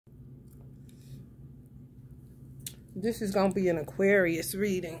This is gonna be an Aquarius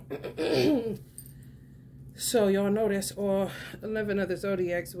reading. So y'all know that's all 11 other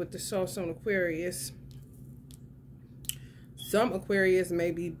zodiacs with the sauce on Aquarius. Some Aquarius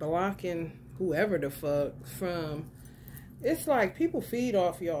may be blocking whoever the fuck from. It's like people feed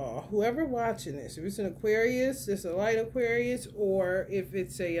off y'all. Whoever watching this, if it's an Aquarius, it's a light Aquarius, or if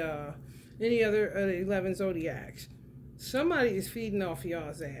it's a any other 11 zodiacs, somebody is feeding off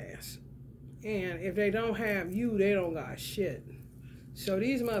y'all's ass. And if they don't have you, they don't got shit. So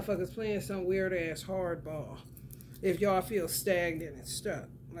these motherfuckers playing some weird ass hardball. If y'all feel stagnant and stuck,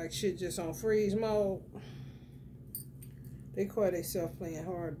 like shit just on freeze mode, they call themselves playing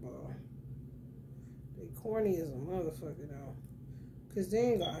hardball. They corny as a motherfucker though, cause they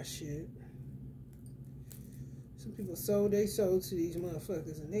ain't got shit. Some people sold they sold to these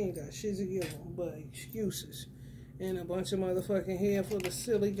motherfuckers and they ain't got shit to give them but excuses and a bunch of motherfucking head full of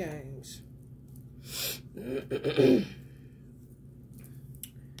silly games.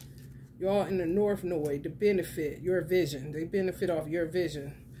 Y'all in the North Node, to benefit your vision. They benefit off your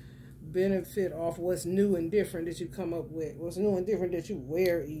vision. Benefit off what's new and different that you come up with. What's new and different that you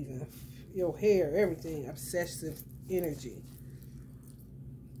wear even. Your hair, everything. Obsessive energy.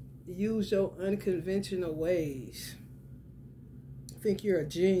 Use your unconventional ways. Think you're a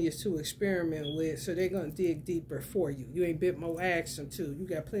genius to experiment with, so they're going to dig deeper for you. You ain't bit more ask them to. You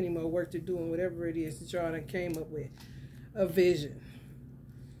got plenty more work to do on whatever it is that y'all done came up with. A vision.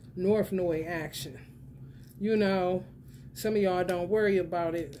 North Node action. You know, some of y'all don't worry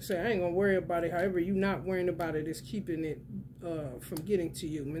about it. Say, I ain't going to worry about it. However, you not worrying about it is keeping it from getting to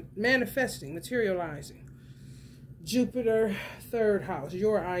you. Manifesting, materializing. Jupiter, 3rd house.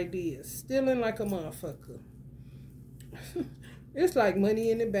 Your ideas. Stealing like a motherfucker. It's like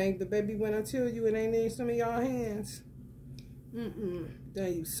money in the bank. The baby, when I tell you it ain't in some of y'all hands.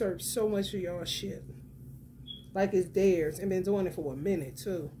 They usurp so much of y'all shit. Like it's theirs. And been doing it for a minute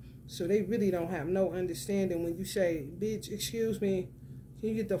too. So they really don't have no understanding when you say, bitch, excuse me, can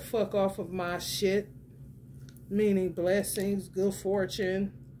you get the fuck off of my shit? Meaning blessings, good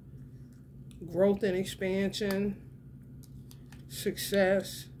fortune, growth and expansion,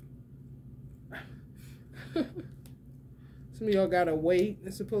 success. Some of y'all gotta wait.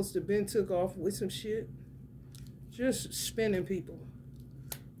 It's supposed to have been took off with some shit. Just spinning people.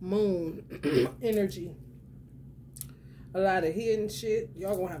 Moon energy. A lot of hidden shit.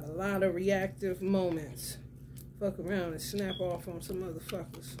 Y'all gonna have a lot of reactive moments. Fuck around and snap off on some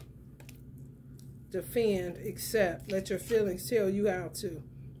motherfuckers. Defend, accept. Let your feelings tell you how to.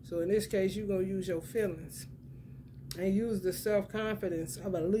 So in this case, you're gonna use your feelings. And use the self-confidence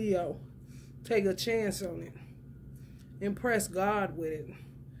of a Leo. Take a chance on it. Impress God with it.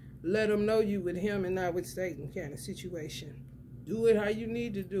 Let him know you with him and not with Satan kind of situation. Do it how you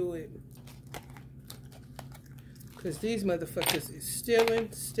need to do it. Because these motherfuckers is stealing.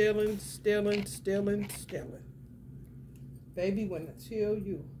 Baby, when I tell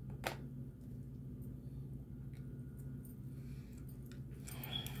you.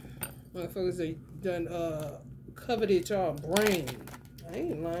 Motherfuckers, they done coveted y'all brain. I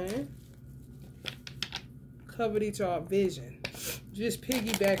ain't lying. Coveted y'all vision. Just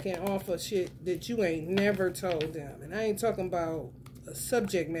piggybacking off of shit that you ain't never told them. And I ain't talking about a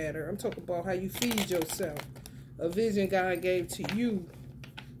subject matter. I'm talking about how you feed yourself. A vision God gave to you,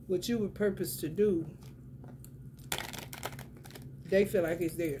 what you were purposed to do, they feel like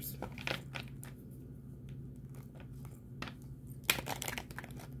it's theirs.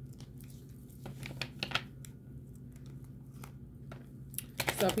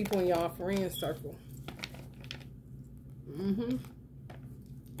 Some people in y'all friend circle.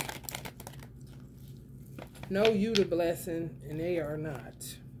 Know you the blessing, and they are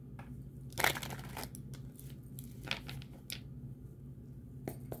not.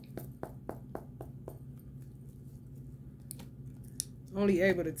 Only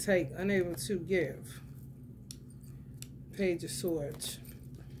able to take, unable to give. Page of Swords.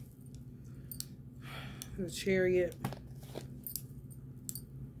 The Chariot.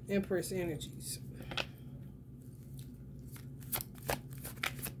 Empress energies.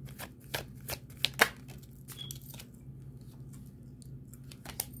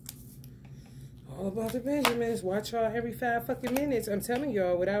 All about the Benjamins. Watch y'all every 5 fucking minutes. I'm telling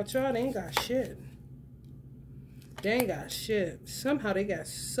y'all, without y'all, they ain't got shit. They ain't got shit. Somehow they got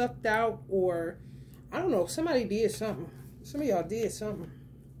sucked out, or I don't know, somebody did something. Some of y'all did something.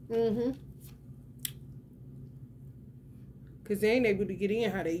 Because they ain't able to get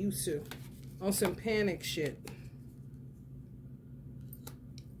in how they used to. On some panic shit.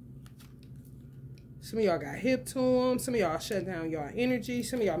 Some of y'all got hip to them. Some of y'all shut down y'all energy.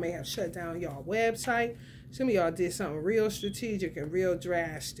 Some of y'all may have shut down y'all website. Some of y'all did something real strategic and real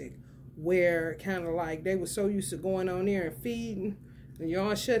drastic, where kind of like they were so used to going on there and feeding, and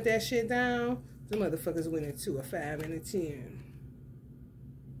y'all shut that shit down. The motherfuckers went into a 5 and a 10.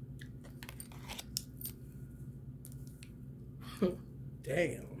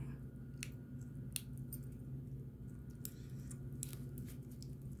 Damn.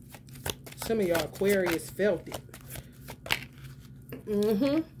 Some of y'all Aquarius felt it.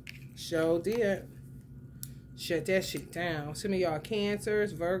 Sure did. Shut that shit down. Some of y'all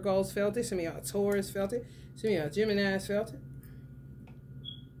Cancers, Virgos felt it. Some of y'all Taurus felt it. Some of y'all Geminis felt it.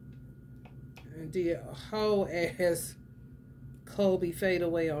 And did a whole ass Kobe fade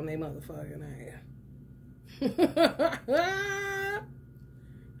away on they motherfucking ass.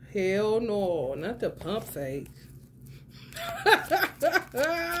 Hell no, not the pump fake.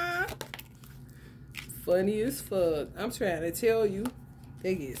 Funny as fuck. I'm trying to tell you,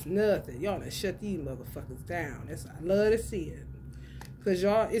 they get nothing. Y'all done shut these motherfuckers down. That's I love to see it. Cause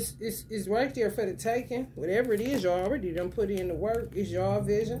y'all, it's right there for the taking. Whatever it is, y'all already done put in the work. It's y'all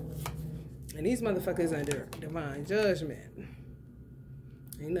vision. And these motherfuckers under divine judgment.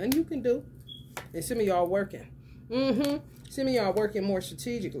 Ain't nothing you can do. And some of y'all working. Some of y'all working more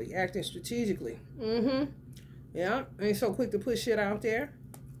strategically, acting strategically. Yeah, ain't so quick to put shit out there.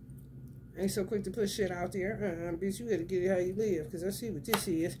 Ain't so quick to put shit out there. Bitch, you gotta get it how you live. Because I see what this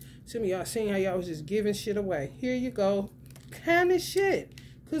is. Some of y'all seeing how y'all was just giving shit away. Here you go. Kind of shit.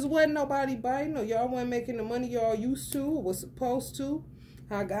 Because wasn't nobody biting or y'all wasn't making the money y'all used to or was supposed to.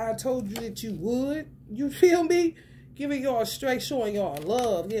 How God told you that you would. You feel me? Giving y'all straight, showing y'all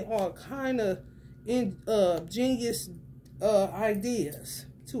love. Getting all kind of genius ideas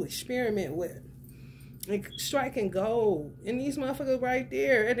to experiment with. And striking gold. And these motherfuckers right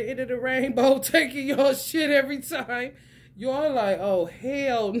there at the end of the rainbow taking y'all shit every time. Y'all like, oh,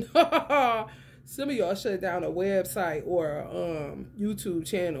 hell no. Some of y'all shut down a website or a YouTube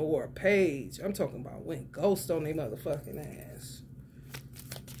channel or a page. I'm talking about went ghost on their motherfucking ass.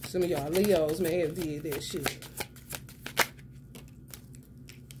 Some of y'all Leos may have did that shit.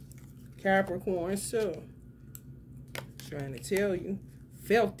 Capricorns too. Trying to tell you.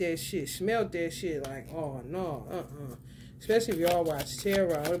 Felt that shit, smelled that shit like, oh no, Especially if y'all watch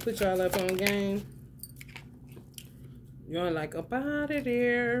tarot. I'm gonna put y'all up on game. Y'all like, up out of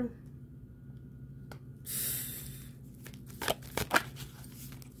there.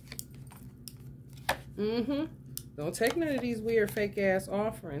 Don't take none of these weird fake ass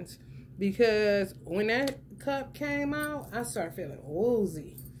offerings. Because when that cup came out, I started feeling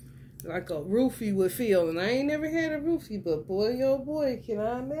woozy. Like a roofie would feel. And I ain't never had a roofie, but boy, oh boy, can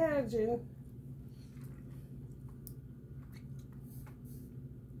I imagine.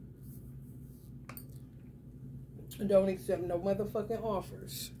 Don't accept no motherfucking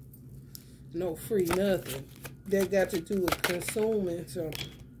offers. No free nothing. That got to do with consuming something.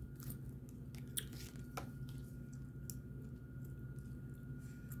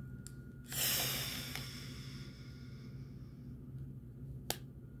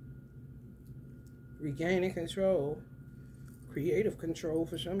 Regaining control. Creative control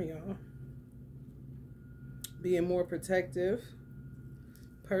for some of y'all. Being more protective.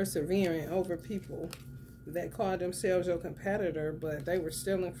 Persevering over people that called themselves your competitor, but they were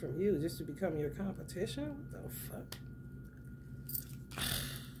stealing from you just to become your competition? What the fuck?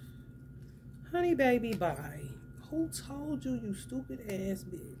 Honey baby, bye. Who told you, you stupid ass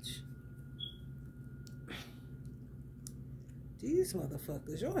bitch? These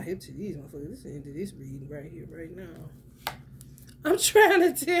motherfuckers, y'all hip to these motherfuckers. This is the end of this reading right here, right now. I'm trying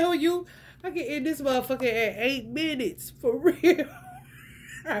to tell you, I can end this motherfucker at 8 minutes. For real.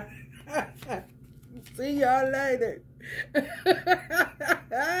 See y'all later.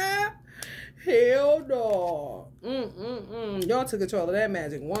 Hell no. Y'all took control of that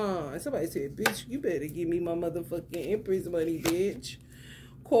magic wand. Somebody said, bitch, you better give me my motherfucking Empress money, bitch.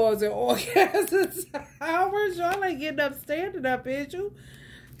 Causing all kinds of hours. Y'all ain't getting up, standing up, is you?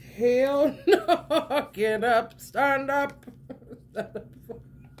 Hell no. Get up, stand up.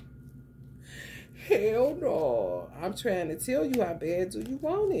 Hell no. I'm trying to tell you how bad do you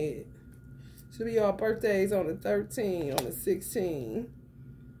want it. Should be y'all birthdays on the 13th, on the 16th.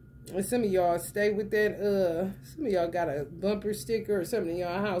 And some of y'all stay with that, some of y'all got a bumper sticker or something in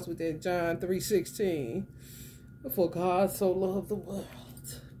y'all house with that John 3:16. For God so loved the world.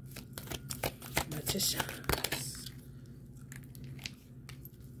 Magicians.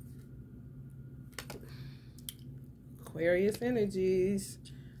 Aquarius energies.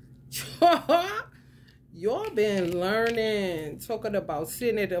 Y'all been learning, talking about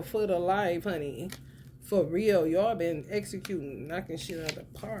sitting at the foot of life, honey. For real, y'all been executing, knocking shit out of the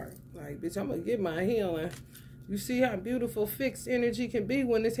park. Like, bitch, I'm gonna get my healing. You see how beautiful fixed energy can be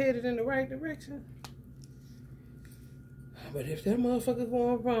when it's headed in the right direction? But if that motherfucker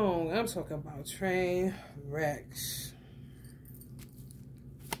going wrong, I'm talking about train wrecks.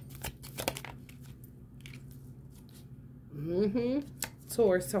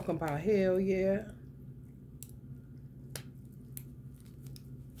 Taurus talking about hell yeah.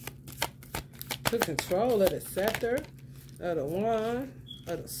 Took control of the scepter, of the wand,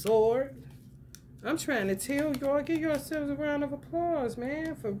 of the sword. I'm trying to tell y'all, give yourselves a round of applause,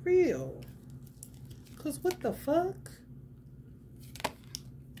 man, for real. Cause what the fuck?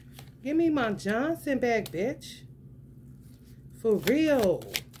 Give me my Johnson back, bitch. For real.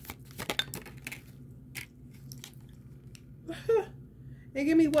 And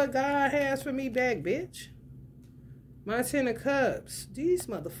give me what God has for me back, bitch. My 10 of Cups. These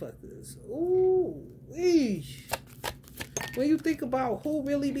motherfuckers. Ooh, eesh. When you think about who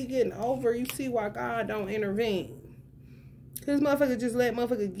really be getting over, you see why God don't intervene. Because motherfuckers just let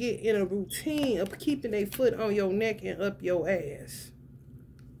motherfuckers get in a routine of keeping their foot on your neck and up your ass.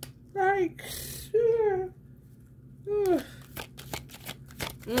 Like,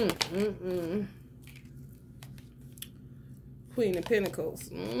 Queen of Pentacles.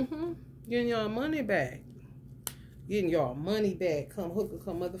 Getting y'all money back. Getting y'all money back. Come hook or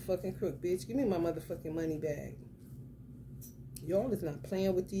come motherfucking crook, bitch. Give me my motherfucking money back. Y'all is not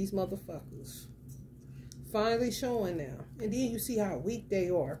playing with these motherfuckers. Finally showing now. And then you see how weak they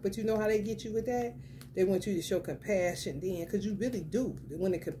are. But you know how they get you with that? They want you to show compassion then. Because you really do.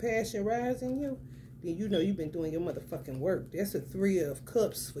 When the compassion rises in you, then you know you've been doing your motherfucking work. That's a 3 of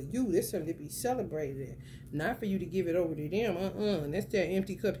Cups for you. That's something to be celebrated. Not for you to give it over to them. That's that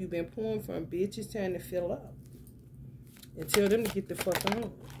empty cup you've been pouring from, bitch. It's time to fill up. And tell them to get the fuck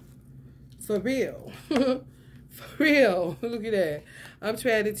on. For real. For real. Look at that. I'm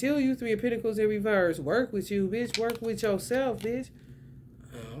trying to tell you 3 of Pentacles in reverse. Work with you, bitch. Work with yourself, bitch.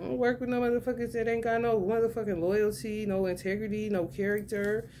 I don't work with no motherfuckers that ain't got no motherfucking loyalty, no integrity, no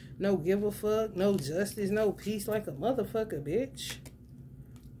character, no give a fuck, no justice, no peace like a motherfucker, bitch.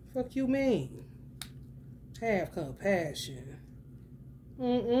 Fuck you mean? Have compassion.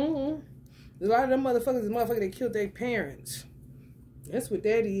 A lot of them motherfuckers is motherfuckers that killed their parents. That's what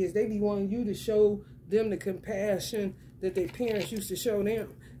that is. They be wanting you to show them the compassion that their parents used to show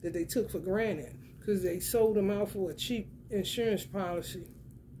them, that they took for granted because they sold them out for a cheap insurance policy.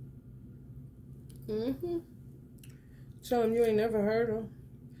 Tell them you ain't never heard them.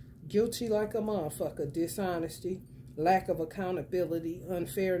 Guilty like a motherfucker. Dishonesty, lack of accountability,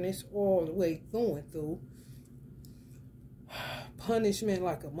 unfairness, all the way through. Punishment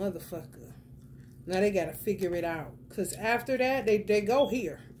like a motherfucker. Now they gotta figure it out. Cause after that, they go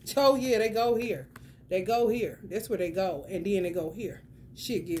here. Oh yeah, they go here. They go here. That's where they go. And then they go here.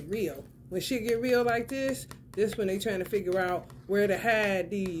 Shit get real. When shit get real like this when they trying to figure out where to hide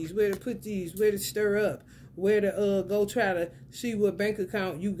these, where to put these, where to stir up, where to go try to see what bank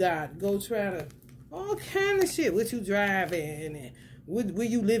account you got. Go try to all kind of shit. What you driving and where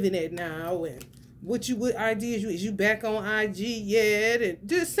you living at now and what ideas is you back on IG yet? And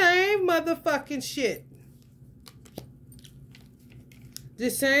the same motherfucking shit. The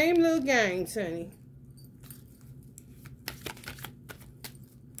same little gang, sonny.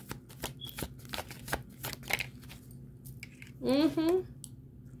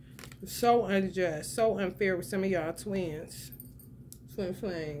 So unjust, so unfair with some of y'all twins. Twin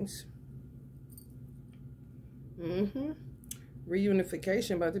flames.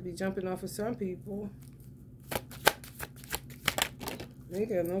 Reunification about to be jumping off of some people. They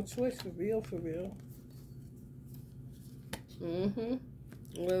got no choice, for real, for real. Wheel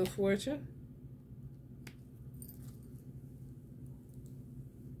of Fortune.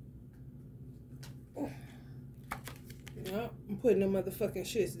 Yep, I'm putting them motherfucking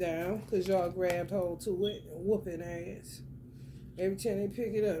shits down because y'all grabbed hold to it and whooping ass. Every time they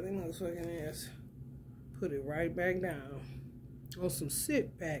pick it up, they motherfucking ass put it right back down. On some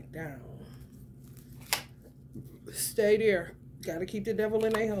sit back down. Stay there. Gotta keep the devil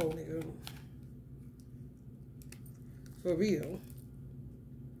in their hole, nigga. For real.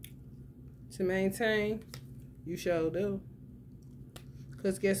 To maintain, you sure do.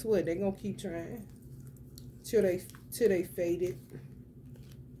 Because guess what? They gonna keep trying. Till they fade it.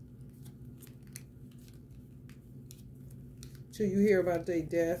 Till you hear about their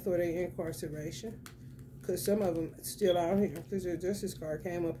death or their incarceration. Because some of them still out here. Because their justice card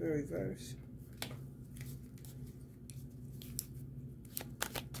came up in reverse.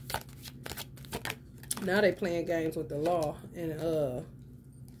 Now they playing games with the law and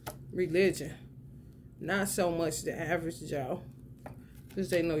religion. Not so much the average Joe. Because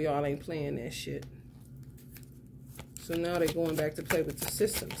they know y'all ain't playing that shit. So now they're going back to play with the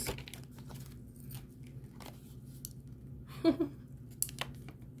systems.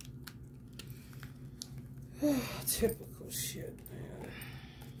 Typical shit, man.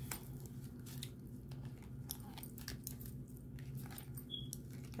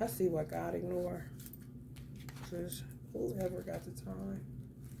 I see what God ignore. Because whoever got the time.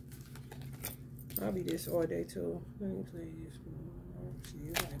 I'll be this all day too. Let me please.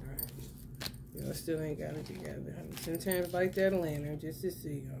 See, y'all still ain't got it together. Sometimes like that lantern just to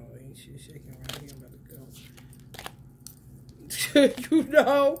see. Oh, ain't shit shaking around here. I'm about to go. You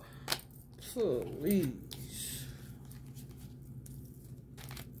know? Please.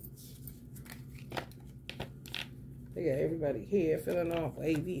 They got everybody here feeling all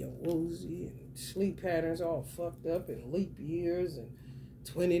wavy and woozy and sleep patterns all fucked up and leap years and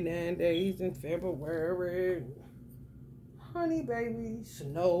 29 days in February. Honey, baby,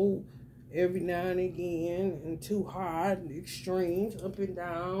 snow every now and again, and too hot, extremes, up and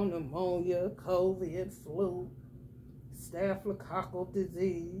down, pneumonia, COVID, flu, staphylococcal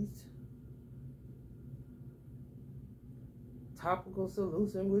disease, topical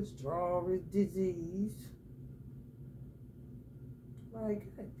solution withdrawal disease.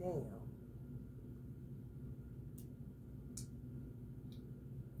 Like, goddamn.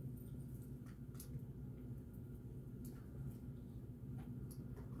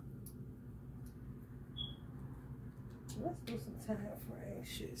 Let's do some time frame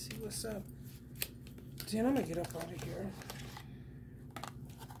shit. See what's up. Then I'm gonna get up out of here.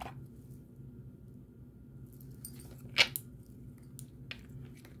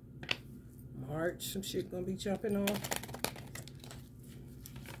 March, some shit gonna be jumping off.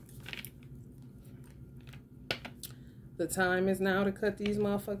 The time is now to cut these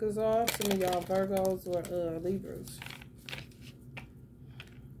motherfuckers off. Some of y'all Virgos or Libras.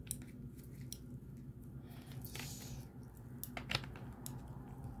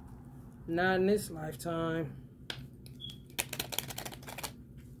 Not in this lifetime.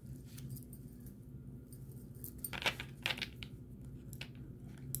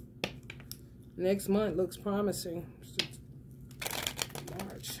 Next month looks promising.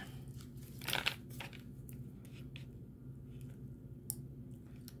 March.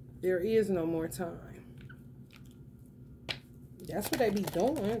 There is no more time. That's what they be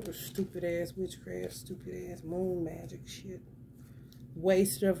doing. The stupid ass witchcraft, stupid ass moon magic shit.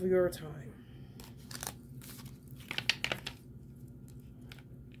 Waste of your time.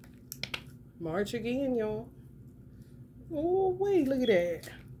 March again, y'all. Oh, wait, look at that.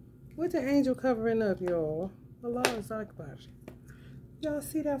 What the angel covering up, y'all? Allah is Akbar. Y'all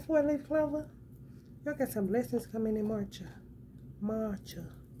see that 4-leaf clover? Y'all got some blessings coming in March. March.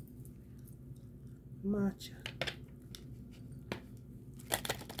 March.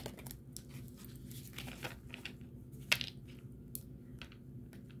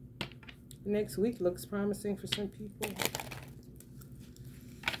 Next week looks promising for some people.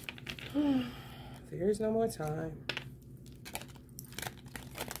 There's no more time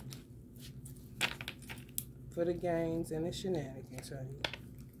for the games and the shenanigans, honey.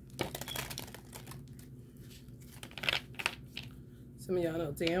 Some of y'all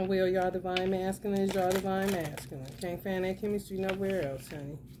know damn well y'all divine masculine is y'all divine masculine. Can't find that chemistry nowhere else,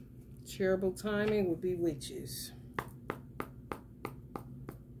 honey. Terrible timing would be witches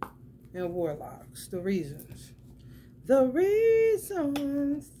and warlocks. The reasons of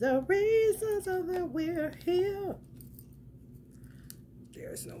that we're here.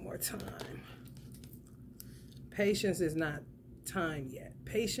 There's no more time. Patience is not time yet.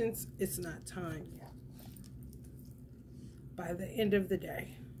 Patience is not time yet. By the end of the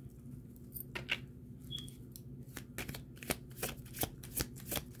day.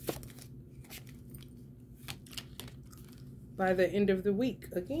 By the end of the week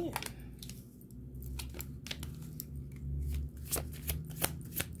again.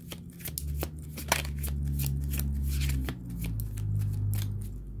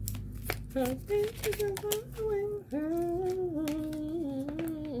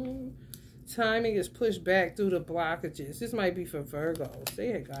 Timing is pushed back due to blockages. This might be for Virgos. They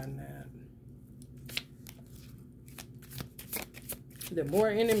had gotten that. The more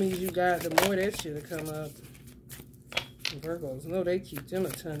enemies you got, the more that shit'll come up. Virgos know they keep them a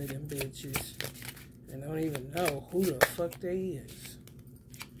ton of them bitches. And don't even know who the fuck they is.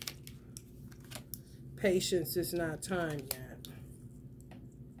 Patience is not time yet.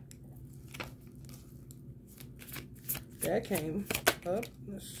 That came up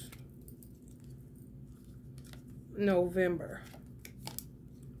this November.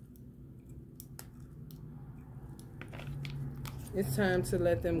 It's time to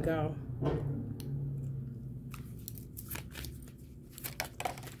let them go.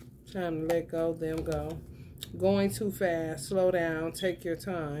 Time to let go, them go. Going too fast. Slow down. Take your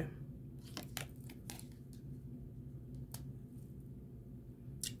time.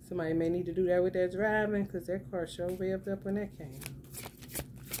 Somebody may need to do that with their driving because their car sure revved up when that came.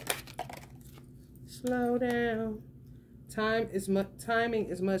 Slow down. Timing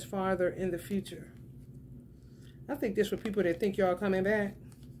is much farther in the future. I think this for people that think y'all coming back.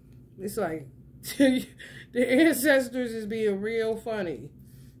 It's like the ancestors is being real funny.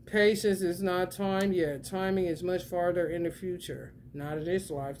 Patience is not time yet. Timing is much farther in the future. Not in this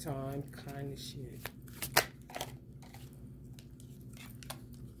lifetime. Kind of shit.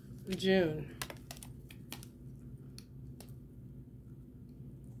 June.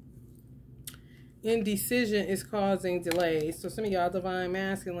 Indecision is causing delays. So some of y'all divine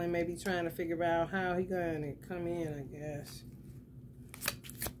masculine may be trying to figure out how he going to come in, I guess.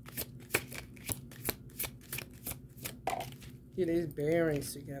 Get his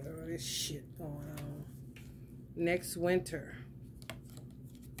bearings together. All this shit going on. Next winter.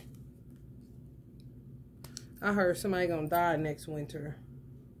 I heard somebody gonna die next winter.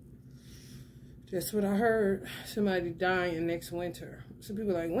 That's what I heard. Somebody dying next winter. Some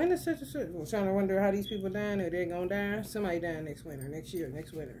people like, when is such and such? We're trying to wonder how these people dying or they're gonna die. Somebody dying next winter, next year,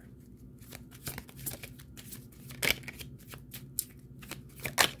 next winter.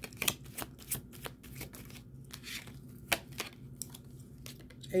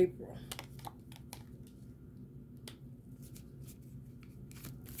 April.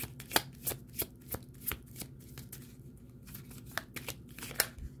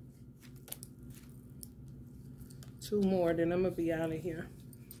 Two more, then I'm going to be out of here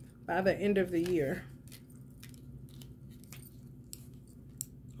by the end of the year.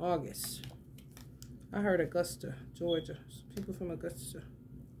 August. I heard Augusta, Georgia. People from Augusta.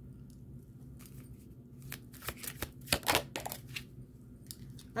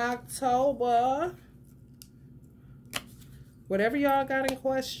 October. Whatever y'all got in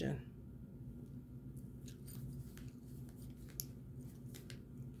question.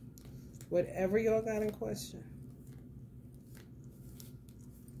 Whatever y'all got in question.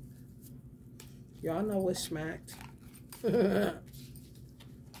 Y'all know what's smacked. Alright,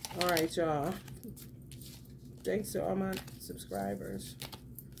 y'all. Thanks to all my subscribers.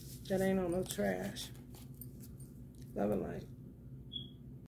 That ain't on no trash. Love and light.